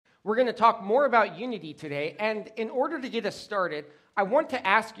We're going to talk more about unity today, and in order to get us started, I want to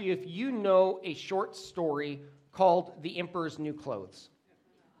ask you if you know a short story called The Emperor's New Clothes.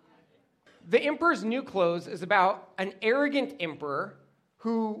 The Emperor's New Clothes is about an arrogant emperor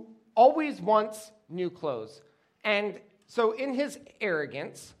who always wants new clothes. And so in his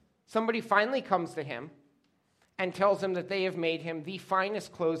arrogance, somebody finally comes to him and tells him that they have made him the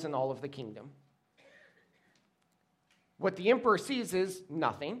finest clothes in all of the kingdom. What the emperor sees is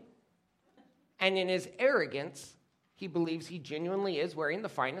nothing. And in his arrogance, he believes he genuinely is wearing the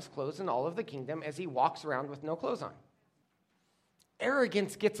finest clothes in all of the kingdom as he walks around with no clothes on.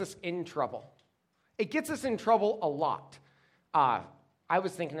 Arrogance gets us in trouble. It gets us in trouble a lot. I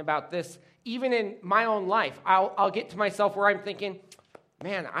was thinking about this even in my own life. I'll get to myself where I'm thinking,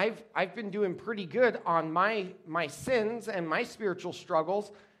 man, I've been doing pretty good on my sins and my spiritual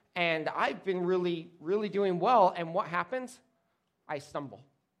struggles, and I've been really, really doing well. And what happens? I stumble.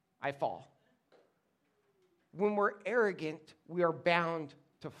 I fall. When we're arrogant, we are bound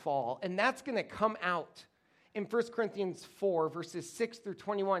to fall. And that's going to come out in 1 Corinthians 4, verses 6 through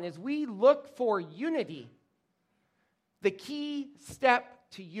 21. As we look for unity, the key step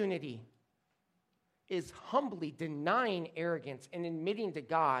to unity is humbly denying arrogance and admitting to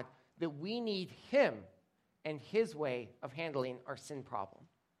God that we need Him and His way of handling our sin problem.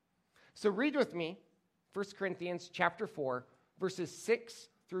 So read with me 1 Corinthians chapter 4, verses 6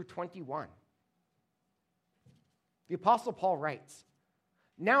 through 21. The Apostle Paul writes,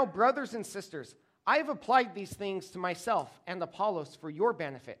 "Now, brothers and sisters, I have applied these things to myself and Apollos for your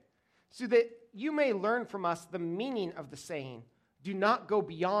benefit, so that you may learn from us the meaning of the saying, 'Do not go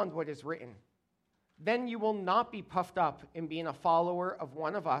beyond what is written.' Then you will not be puffed up in being a follower of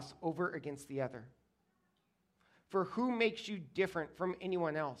one of us over against the other. For who makes you different from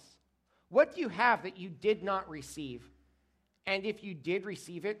anyone else? What do you have that you did not receive? And if you did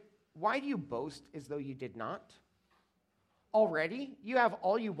receive it, why do you boast as though you did not? Already you have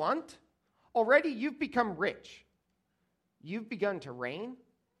all you want? Already you've become rich. You've begun to reign,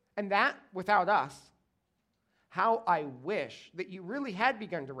 and that without us. How I wish that you really had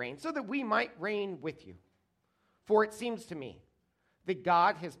begun to reign, so that we might reign with you. For it seems to me that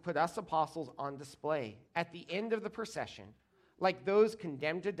God has put us apostles on display at the end of the procession, like those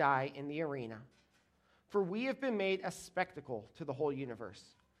condemned to die in the arena. For we have been made a spectacle to the whole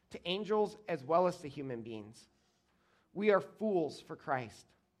universe, to angels as well as to human beings. We are fools for Christ,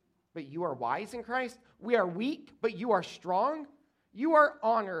 but you are wise in Christ. We are weak, but you are strong. You are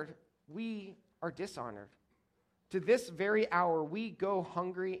honored, we are dishonored. To this very hour, we go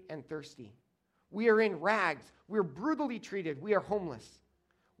hungry and thirsty. We are in rags. We are brutally treated. We are homeless.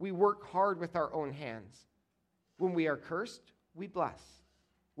 We work hard with our own hands. When we are cursed, we bless.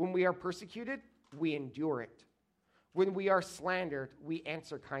 When we are persecuted, we endure it. When we are slandered, we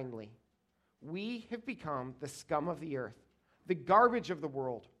answer kindly. We have become the scum of the earth, the garbage of the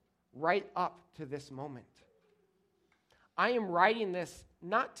world, right up to this moment. I am writing this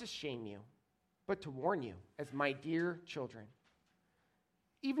not to shame you, but to warn you as my dear children.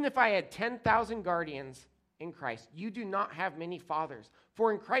 Even if I had 10,000 guardians in Christ, you do not have many fathers.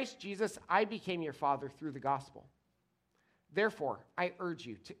 For in Christ Jesus, I became your father through the gospel. Therefore, I urge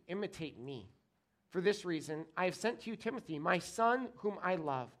you to imitate me. For this reason, I have sent to you Timothy, my son, whom I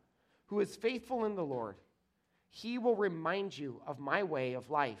love, who is faithful in the Lord. He will remind you of my way of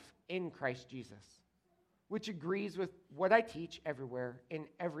life in Christ Jesus, which agrees with what I teach everywhere in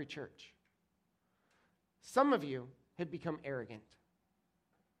every church. Some of you have become arrogant,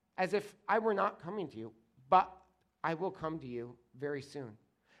 as if I were not coming to you, but I will come to you very soon.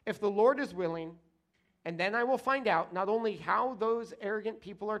 If the Lord is willing, and then I will find out not only how those arrogant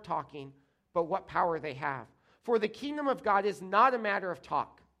people are talking, but what power they have. For the kingdom of God is not a matter of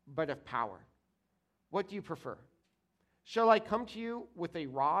talk, but of power. What do you prefer? Shall I come to you with a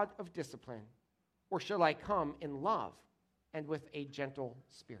rod of discipline, or shall I come in love and with a gentle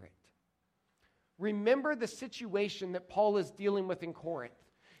spirit? Remember the situation that Paul is dealing with in Corinth.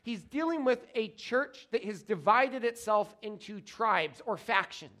 He's dealing with a church that has divided itself into tribes or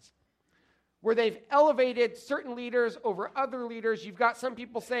factions, where they've elevated certain leaders over other leaders. You've got some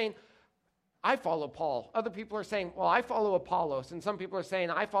people saying, I follow Paul. Other people are saying, well, I follow Apollos. And some people are saying,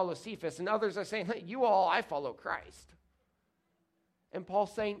 I follow Cephas. And others are saying, you all, I follow Christ. And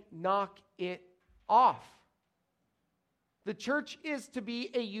Paul's saying, knock it off. The church is to be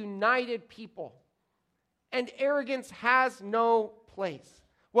a united people. And arrogance has no place.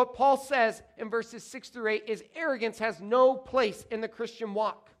 What Paul says in verses 6 through 8 is arrogance has no place in the Christian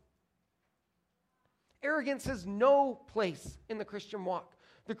walk. Arrogance has no place in the Christian walk.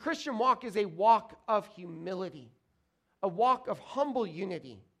 The Christian walk is a walk of humility, a walk of humble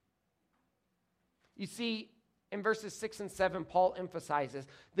unity. You see, in verses 6 and 7, Paul emphasizes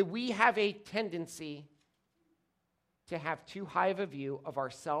that we have a tendency to have too high of a view of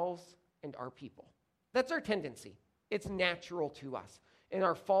ourselves and our people. That's our tendency. It's natural to us. In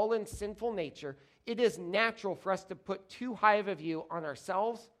our fallen, sinful nature, it is natural for us to put too high of a view on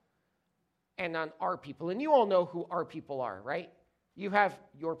ourselves and on our people. And you all know who our people are, right? You have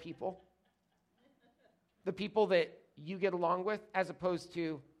your people, the people that you get along with, as opposed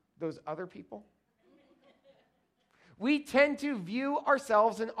to those other people. We tend to view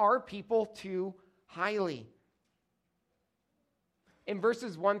ourselves and our people too highly. In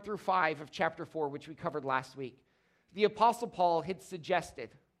verses 1 through 5 of chapter 4, which we covered last week, the Apostle Paul had suggested,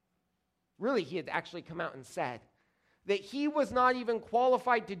 really he had actually come out and said, that he was not even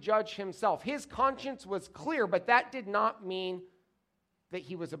qualified to judge himself. His conscience was clear, but that did not mean that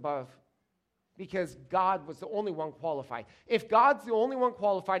he was above, because God was the only one qualified. If God's the only one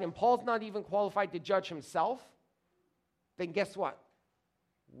qualified and Paul's not even qualified to judge himself, then guess what?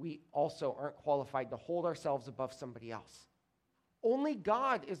 We also aren't qualified to hold ourselves above somebody else. Only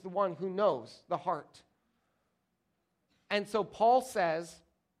God is the one who knows the heart. And so Paul says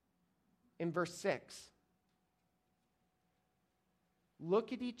in verse 6,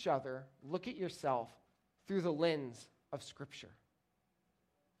 look at each other, look at yourself through the lens of Scripture.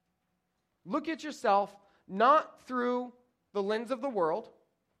 Look at yourself not through the lens of the world,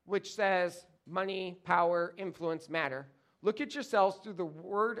 which says money, power, influence matter. Look at yourselves through the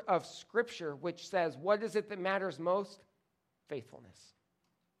word of Scripture, which says, what is it that matters most? Faithfulness.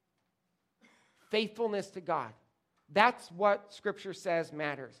 Faithfulness to God. That's what Scripture says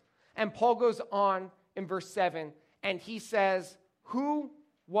matters. And Paul goes on in verse 7, and he says, who,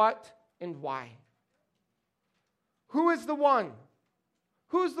 what, and why? Who is the one?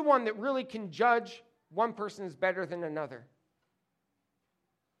 Who's the one that really can judge one person is better than another?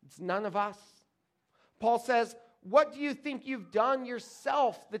 It's none of us. Paul says, what do you think you've done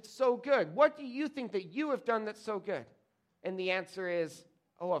yourself that's so good? What do you think that you have done that's so good? And the answer is,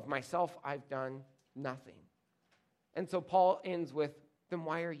 of myself, I've done nothing. And so Paul ends with, then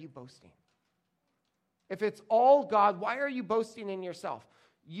why are you boasting? If it's all God, why are you boasting in yourself?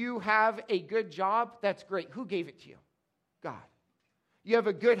 You have a good job, that's great. Who gave it to you? God. You have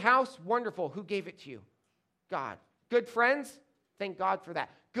a good house, wonderful. Who gave it to you? God. Good friends? Thank God for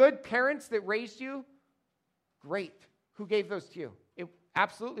that. Good parents that raised you? Great. Who gave those to you? It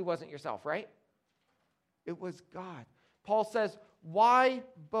absolutely wasn't yourself, right? It was God. Paul says, why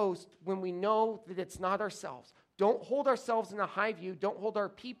boast when we know that it's not ourselves? Don't hold ourselves in a high view. Don't hold our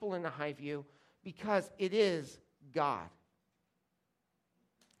people in a high view, because it is God.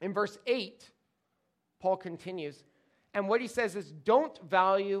 In verse 8, Paul continues, and what he says is, don't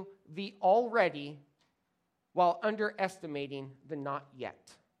value the already while underestimating the not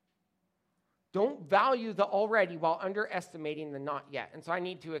yet. Don't value the already while underestimating the not yet. And so I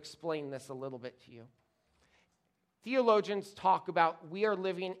need to explain this a little bit to you. Theologians talk about we are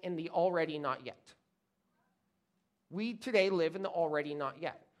living in the already not yet. We today live in the already not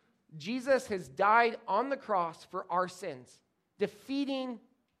yet. Jesus has died on the cross for our sins, defeating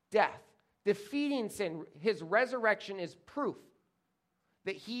death, defeating sin. His resurrection is proof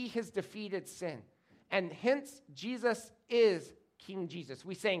that he has defeated sin. And hence, Jesus is King Jesus.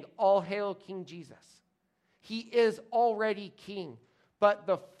 We sang, all hail King Jesus. He is already king, but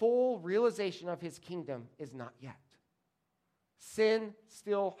the full realization of his kingdom is not yet. Sin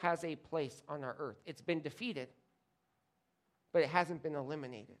still has a place on our earth. It's been defeated, but it hasn't been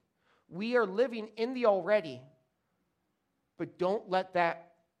eliminated. We are living in the already, but don't let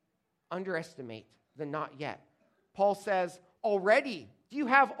that underestimate the not yet. Paul says, already, do you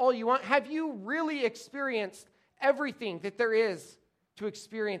have all you want? Have you really experienced everything that there is to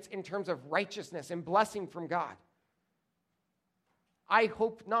experience in terms of righteousness and blessing from God? I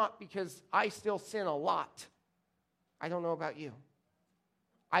hope not, because I still sin a lot. I don't know about you.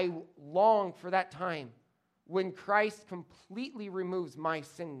 I long for that time when Christ completely removes my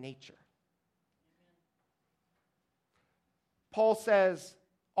sin nature. Paul says,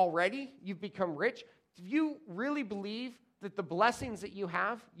 already you've become rich. Do you really believe that the blessings that you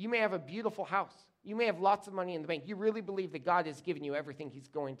may have a beautiful house, you may have lots of money in the bank, you really believe that God has given you everything he's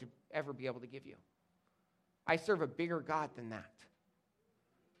going to ever be able to give you? I serve a bigger God than that.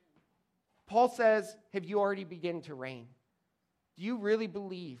 Paul says, have you already begun to reign? Do you really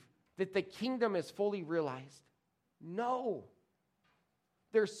believe that the kingdom is fully realized? No.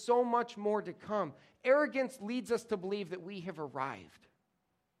 There's so much more to come. Arrogance leads us to believe that we have arrived.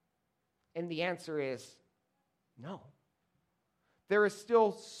 And the answer is no. There is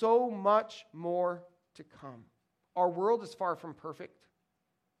still so much more to come. Our world is far from perfect,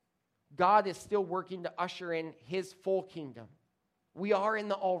 God is still working to usher in his full kingdom. We are in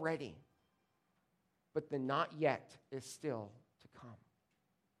the already, but the not yet is still to come.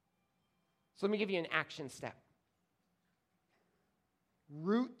 So let me give you an action step.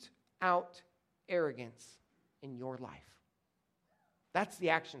 Root out arrogance in your life. That's the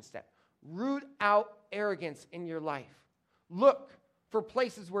action step. Root out arrogance in your life. Look for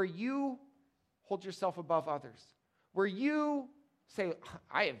places where you hold yourself above others, where you say,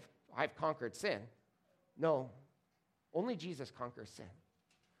 I've conquered sin. No, only Jesus conquers sin.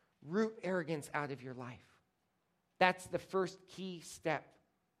 Root arrogance out of your life. That's the first key step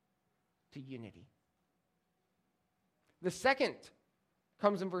to unity. The second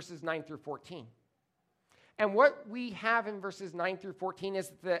comes in verses 9 through 14. And what we have in verses 9 through 14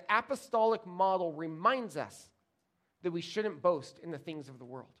 is the apostolic model reminds us that we shouldn't boast in the things of the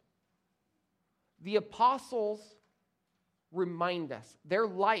world. The apostles remind us, their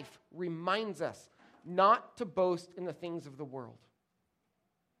life reminds us not to boast in the things of the world.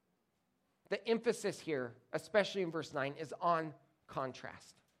 The emphasis here, especially in verse 9, is on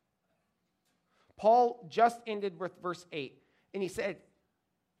contrast. Paul just ended with verse 8, and he said,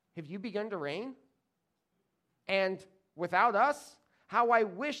 have you begun to reign? And without us, how I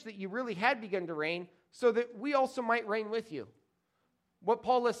wish that you really had begun to reign, so that we also might reign with you. What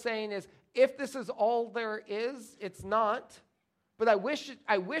Paul is saying is, if this is all there is, it's not. But I wish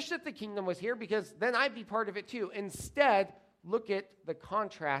that the kingdom was here, because then I'd be part of it too. Instead, look at the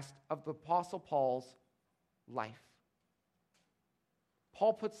contrast of the Apostle Paul's life.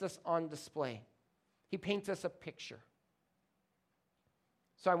 Paul puts this on display. He paints us a picture.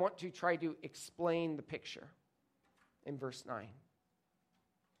 So I want to try to explain the picture in verse 9.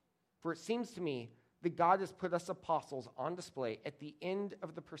 For it seems to me that God has put us apostles on display at the end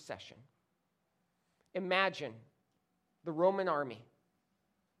of the procession. Imagine the Roman army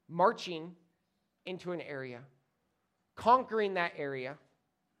marching into an area, conquering that area,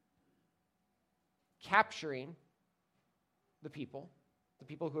 capturing the people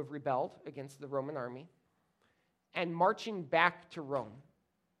who have rebelled against the Roman army, and marching back to Rome.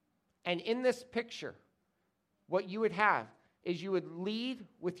 And in this picture, what you would have is you would lead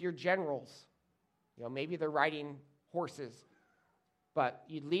with your generals. Maybe they're riding horses, but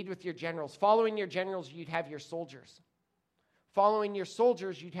you'd lead with your generals. Following your generals, you'd have your soldiers. Following your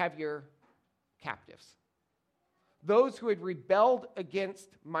soldiers, you'd have your captives. Those who had rebelled against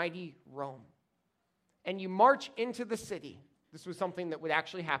mighty Rome. And you march into the city. This was something that would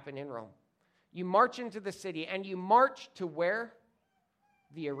actually happen in Rome. You march into the city, and you march to where?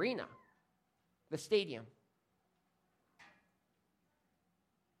 The arena, the stadium.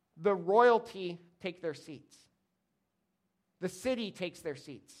 The royalty take their seats. The city takes their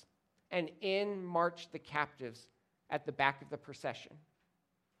seats. And in march the captives at the back of the procession.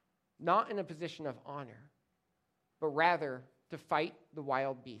 Not in a position of honor, but rather to fight the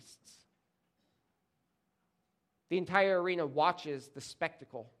wild beasts. The entire arena watches the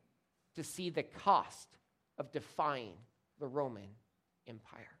spectacle to see the cost of defying the Roman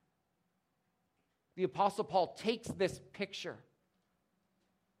Empire. The Apostle Paul takes this picture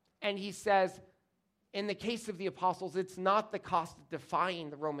and he says, in the case of the apostles, it's not the cost of defying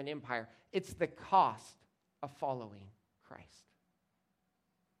the Roman Empire, it's the cost of following Christ.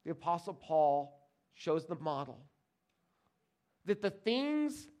 The Apostle Paul shows the model that the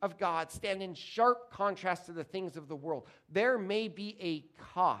things of God stand in sharp contrast to the things of the world. There may be a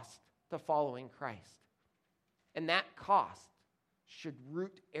cost to following Christ, and that cost should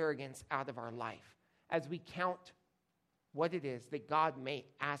root arrogance out of our life as we count what it is that God may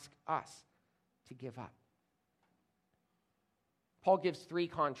ask us to give up. Paul gives three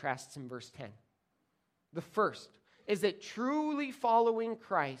contrasts in verse 10. The first is that truly following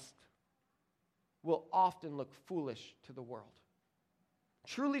Christ will often look foolish to the world.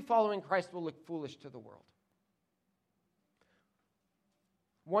 Truly following Christ will look foolish to the world.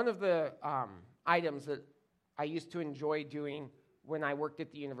 One of the items that I used to enjoy doing when I worked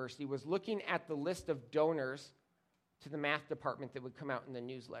at the university was looking at the list of donors to the math department that would come out in the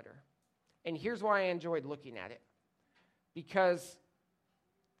newsletter. And here's why I enjoyed looking at it. Because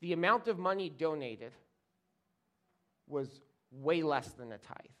the amount of money donated was way less than a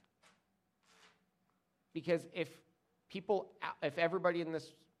tithe. Because if everybody in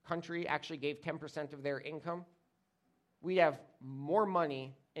this country actually gave 10% of their income, we'd have more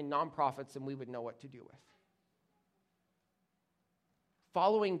money in nonprofits than we would know what to do with.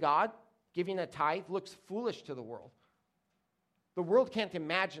 Following God, giving a tithe, looks foolish to the world. The world can't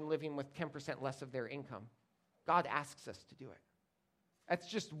imagine living with 10% less of their income. God asks us to do it. That's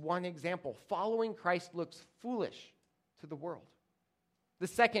just one example. Following Christ looks foolish to the world. The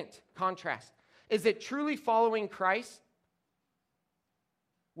second contrast is that truly following Christ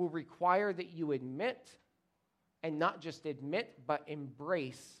will require that you admit, and not just admit, but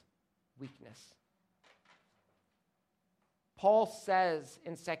embrace weakness. Paul says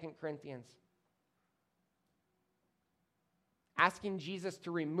in 2 Corinthians, asking Jesus to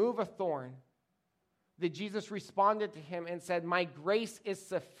remove a thorn, that Jesus responded to him and said, "My grace is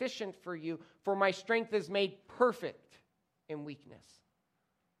sufficient for you, for my strength is made perfect in weakness."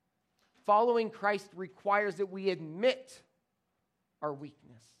 Following Christ requires that we admit our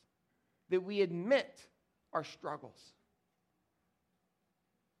weakness, that we admit our struggles.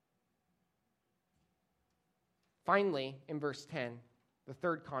 Finally, in verse 10, the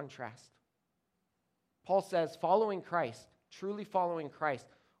third contrast, Paul says, following Christ, truly following Christ,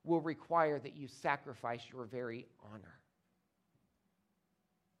 will require that you sacrifice your very honor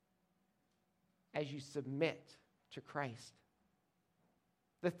as you submit to Christ.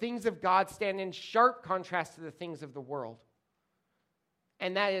 The things of God stand in sharp contrast to the things of the world.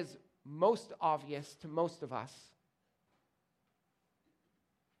 And that is most obvious to most of us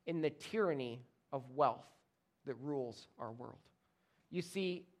in the tyranny of wealth that rules our world. You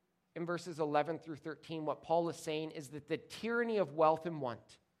see, in verses 11 through 13, what Paul is saying is that the tyranny of wealth and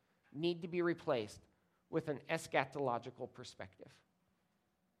want need to be replaced with an eschatological perspective.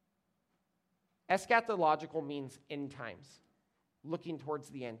 Eschatological means end times, looking towards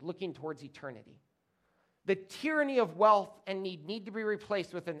the end, looking towards eternity. The tyranny of wealth and need to be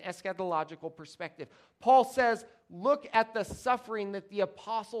replaced with an eschatological perspective. Paul says, look at the suffering that the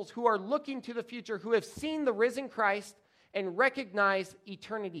apostles who are looking to the future, who have seen the risen Christ and recognize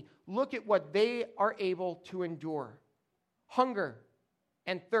eternity, look at what they are able to endure. Hunger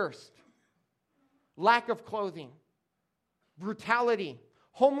and thirst, lack of clothing, brutality,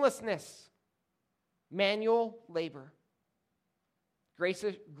 homelessness, manual labor,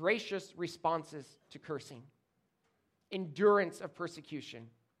 gracious responses to cursing, endurance of persecution,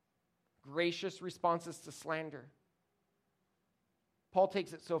 gracious responses to slander. Paul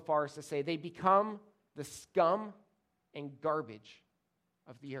takes it so far as to say they become the scum and garbage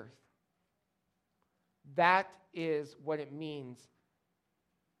of the earth. That is what it means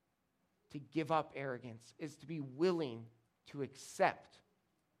to give up arrogance, is to be willing to accept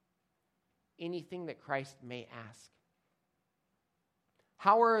anything that Christ may ask.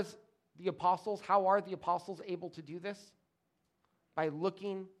 How are the apostles able to do this? By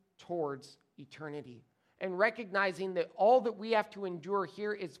looking towards eternity and recognizing that all that we have to endure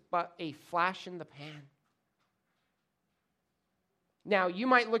here is but a flash in the pan. Now, you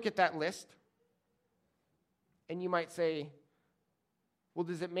might look at that list and you might say, well,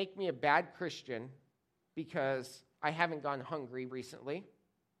 does it make me a bad Christian because I haven't gone hungry recently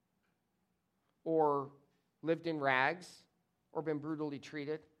or lived in rags or been brutally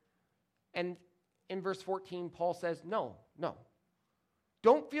treated? And in verse 14, Paul says, no.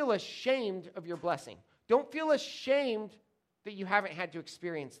 Don't feel ashamed of your blessing. Don't feel ashamed that you haven't had to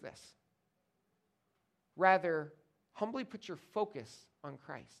experience this. Rather, humbly put your focus on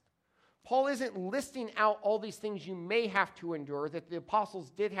Christ. Paul isn't listing out all these things you may have to endure that the apostles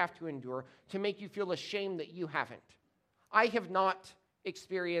did have to endure to make you feel ashamed that you haven't. I have not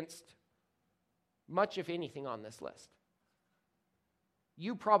experienced much of anything on this list.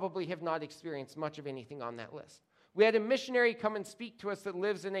 You probably have not experienced much of anything on that list. We had a missionary come and speak to us that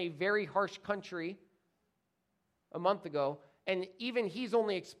lives in a very harsh country a month ago, and even he's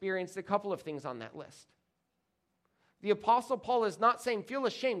only experienced a couple of things on that list. The Apostle Paul is not saying, feel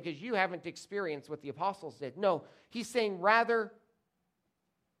ashamed because you haven't experienced what the apostles did. No, he's saying, rather,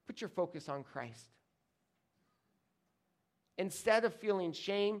 put your focus on Christ. Instead of feeling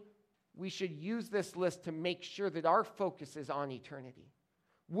shame, we should use this list to make sure that our focus is on eternity.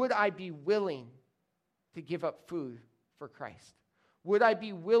 Would I be willing to give up food for Christ? Would I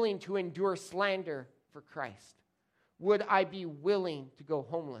be willing to endure slander for Christ? Would I be willing to go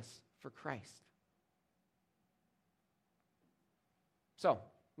homeless for Christ? So,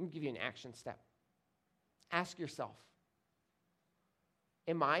 let me give you an action step. Ask yourself,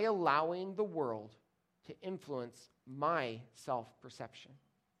 am I allowing the world to influence my self-perception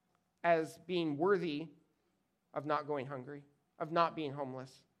as being worthy of not going hungry, of not being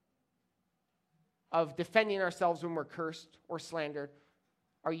homeless, of defending ourselves when we're cursed or slandered?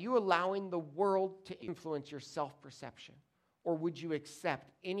 Are you allowing the world to influence your self-perception? Or would you accept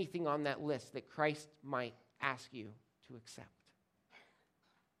anything on that list that Christ might ask you to accept?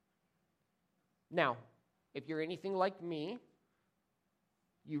 Now, if you're anything like me,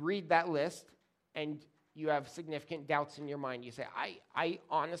 you read that list and you have significant doubts in your mind. You say, I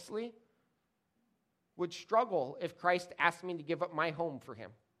honestly would struggle if Christ asked me to give up my home for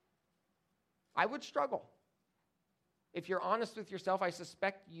him. I would struggle. If you're honest with yourself, I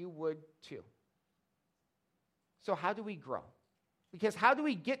suspect you would too. So how do we grow? Because how do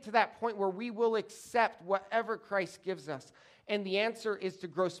we get to that point where we will accept whatever Christ gives us? And the answer is to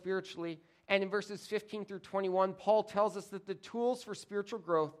grow spiritually. And in verses 15 through 21, Paul tells us that the tools for spiritual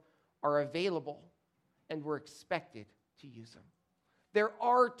growth are available, and we're expected to use them. There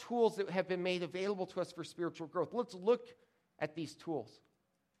are tools that have been made available to us for spiritual growth. Let's look at these tools.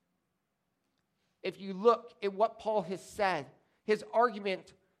 If you look at what Paul has said, his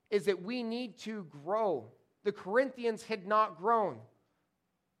argument is that we need to grow. The Corinthians had not grown.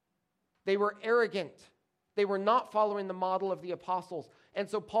 They were arrogant. They were not following the model of the apostles. And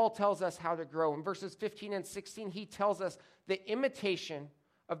so Paul tells us how to grow. In verses 15 and 16, he tells us that imitation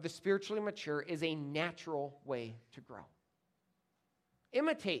of the spiritually mature is a natural way to grow.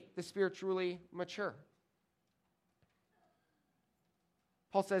 Imitate the spiritually mature.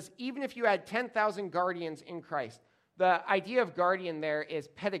 Paul says, even if you had 10,000 guardians in Christ, the idea of guardian there is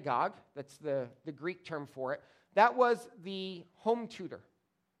pedagogue. That's the Greek term for it. That was the home tutor.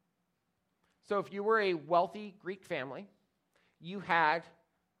 So if you were a wealthy Greek family, you had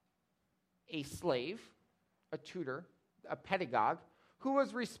a slave, a tutor, a pedagogue, who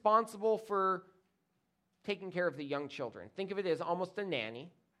was responsible for taking care of the young children. Think of it as almost a nanny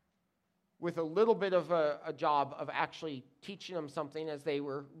with a little bit of a job of actually teaching them something as they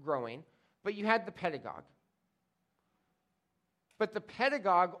were growing. But you had the pedagogue. But the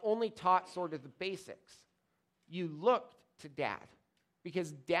pedagogue only taught sort of the basics. You looked to dad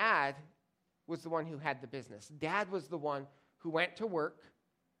because dad was the one who had the business. Dad was the one who went to work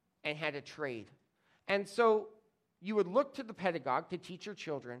and had a trade. And so you would look to the pedagogue to teach your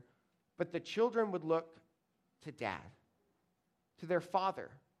children, but the children would look to dad, to their father,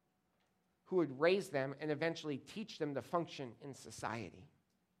 who would raise them and eventually teach them to function in society.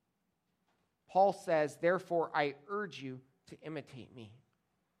 Paul says, therefore, I urge you to imitate me.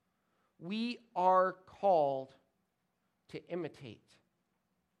 We are called to imitate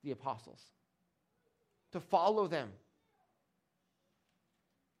the apostles, to follow them.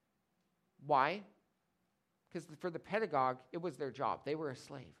 Why? Because for the pedagogue, it was their job. They were a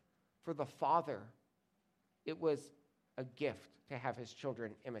slave. For the father, it was a gift to have his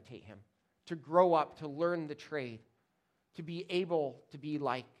children imitate him, to grow up, to learn the trade, to be able to be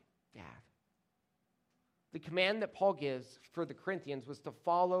like dad. The command that Paul gives for the Corinthians was to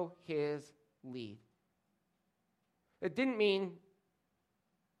follow his lead. It didn't mean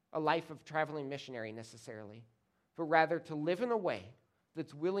a life of traveling missionary necessarily, but rather to live in a way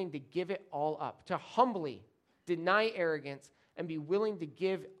that's willing to give it all up, to humbly deny arrogance and be willing to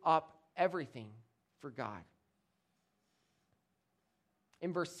give up everything for God.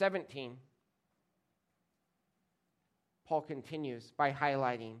 In verse 17, Paul continues by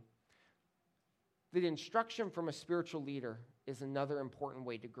highlighting that instruction from a spiritual leader is another important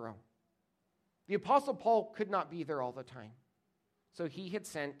way to grow. The Apostle Paul could not be there all the time, so he had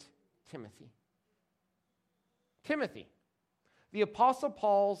sent Timothy. Timothy, the Apostle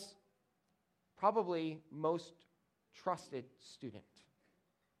Paul's probably most trusted student.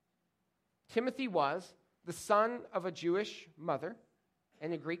 Timothy was the son of a Jewish mother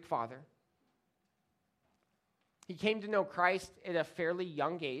and a Greek father. He came to know Christ at a fairly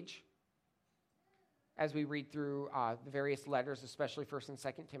young age, as we read through the various letters, especially 1st and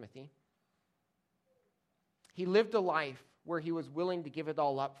 2nd Timothy. He lived a life where he was willing to give it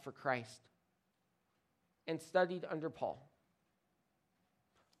all up for Christ and studied under Paul.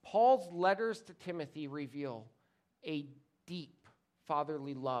 Paul's letters to Timothy reveal a deep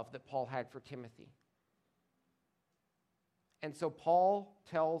fatherly love that Paul had for Timothy. And so Paul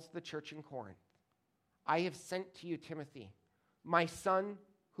tells the church in Corinth, I have sent to you Timothy, my son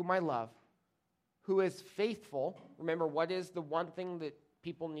whom I love, who is faithful. Remember, what is the one thing that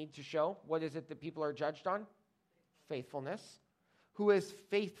people need to show? What is it that people are judged on? Faithfulness. Who is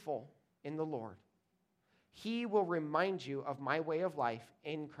faithful in the Lord. He will remind you of my way of life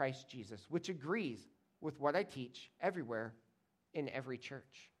in Christ Jesus, which agrees with what I teach everywhere in every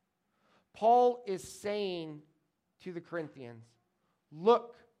church. Paul is saying to the Corinthians,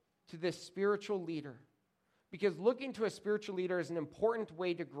 look to this spiritual leader, because looking to a spiritual leader is an important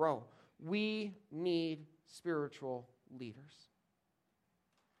way to grow. We need spiritual leaders.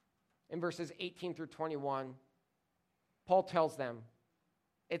 In verses 18 through 21, Paul tells them,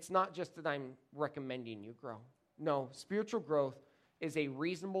 it's not just that I'm recommending you grow. No, spiritual growth is a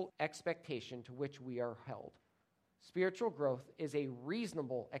reasonable expectation to which we are held. Spiritual growth is a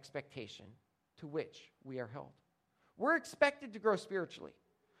reasonable expectation to which we are held. We're expected to grow spiritually.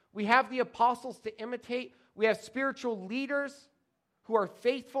 We have the apostles to imitate. We have spiritual leaders who are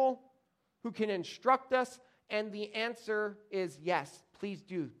faithful, who can instruct us. And the answer is yes, please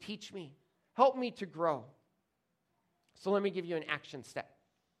do. Teach me. Help me to grow. So let me give you an action step.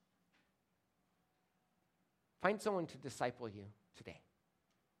 Find someone to disciple you today.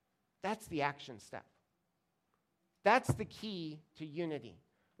 That's the action step. That's the key to unity.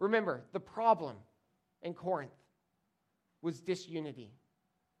 Remember, the problem in Corinth was disunity.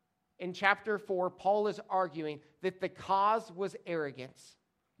 In chapter 4, Paul is arguing that the cause was arrogance.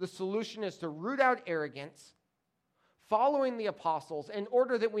 The solution is to root out arrogance, following the apostles in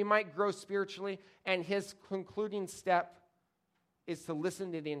order that we might grow spiritually, and his concluding step is to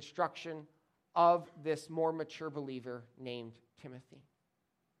listen to the instruction of this more mature believer named Timothy.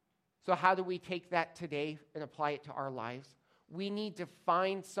 So how do we take that today and apply it to our lives? We need to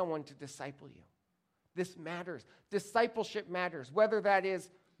find someone to disciple you. This matters. Discipleship matters, whether that is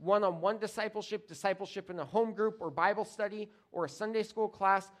one-on-one discipleship, discipleship in a home group or Bible study or a Sunday school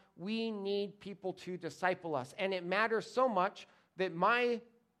class. We need people to disciple us. And it matters so much that my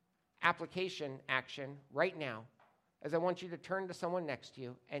application action right now is I want you to turn to someone next to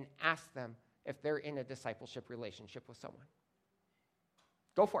you and ask them if they're in a discipleship relationship with someone.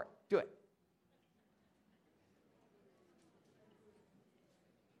 Go for it. Do it.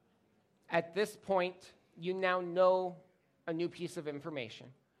 At this point, you now know a new piece of information.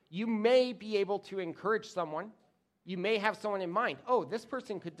 You may be able to encourage someone. You may have someone in mind. Oh, this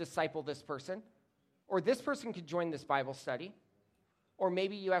person could disciple this person, or this person could join this Bible study, or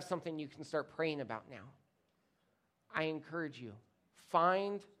maybe you have something you can start praying about now. I encourage you,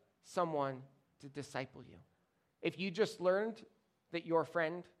 find someone to disciple you. If you just learned that your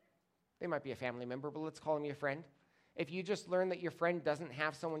friend, they might be a family member, but let's call them your friend. If you just learned that your friend doesn't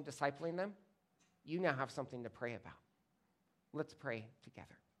have someone discipling them, you now have something to pray about. Let's pray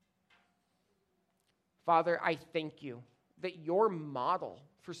together. Father, I thank you that your model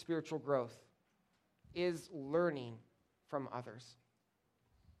for spiritual growth is learning from others.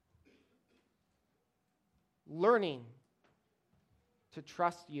 Learning to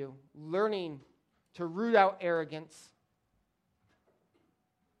trust you, learning to root out arrogance,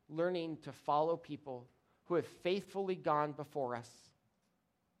 learning to follow people who have faithfully gone before us,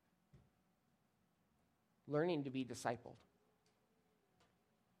 learning to be discipled.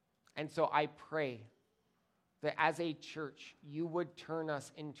 And so I pray that as a church, you would turn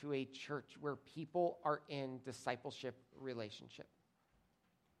us into a church where people are in discipleship relationship.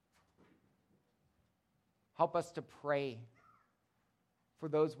 Help us to pray for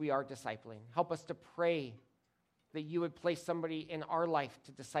those we are discipling. Help us to pray that you would place somebody in our life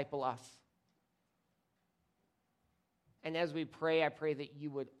to disciple us. And as we pray, I pray that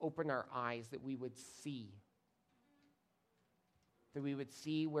you would open our eyes, that we would see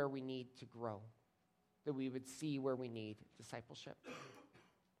where we need to grow, that we would see where we need discipleship.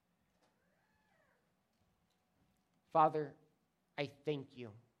 Father, I thank you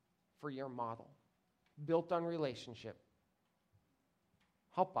for your model, built on relationship.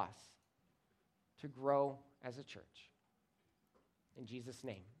 Help us to grow as a church. In Jesus'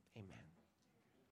 name, amen.